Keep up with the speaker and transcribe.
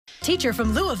Teacher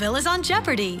from Louisville is on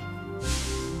Jeopardy!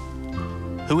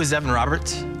 Who is Evan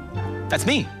Roberts? That's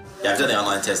me. Yeah, I've done the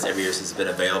online test every year since it's been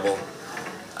available.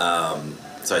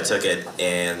 So I took it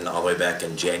all the way back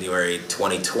in January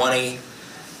 2020,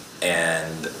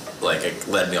 and it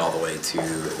led me all the way to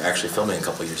actually filming a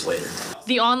couple years later.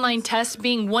 The online test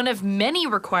being one of many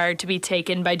required to be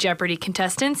taken by Jeopardy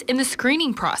contestants in the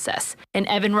screening process. And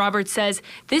Evan Roberts says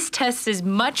this test is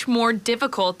much more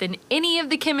difficult than any of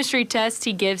the chemistry tests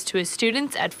he gives to his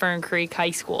students at Fern Creek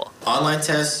High School. Online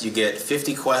tests, you get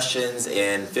 50 questions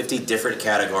in 50 different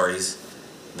categories.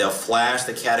 They'll flash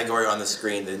the category on the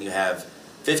screen, then you have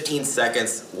 15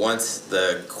 seconds once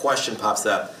the question pops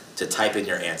up to type in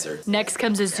your answer. Next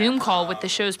comes a Zoom call with the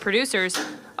show's producers,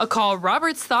 a call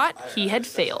Roberts thought he had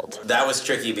failed. That was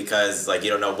tricky because you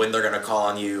don't know when they're going to call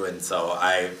on you, and so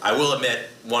I will admit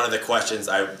one of the questions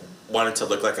I wanted to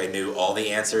look like I knew all the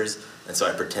answers, and so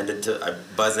I pretended to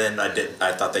buzz in.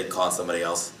 I thought they'd call on somebody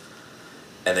else,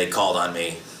 and they called on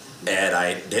me. And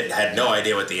I had no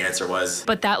idea what the answer was.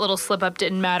 But that little slip-up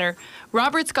didn't matter.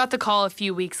 Roberts got the call a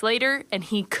few weeks later, and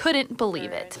he couldn't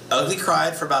believe it. Ugly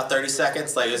cried for about 30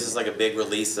 seconds. This is a big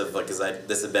release of, because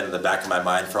this had been in the back of my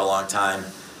mind for a long time.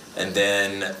 And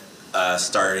then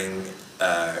started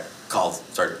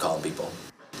calling people.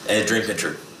 And a dream come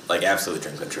true, absolute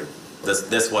dream come true.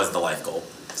 This was the life goal.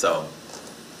 So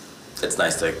it's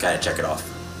nice to kind of check it off.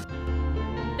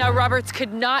 Now, Roberts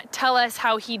could not tell us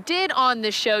how he did on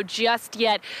the show just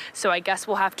yet, so I guess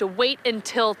we'll have to wait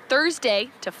until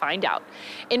Thursday to find out.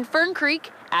 In Fern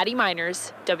Creek, Addie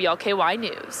Miners, WLKY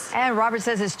News. And Robert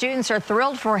says his students are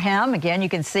thrilled for him. Again, you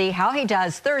can see how he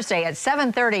does Thursday at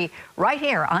 7:30 right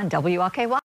here on WLKY.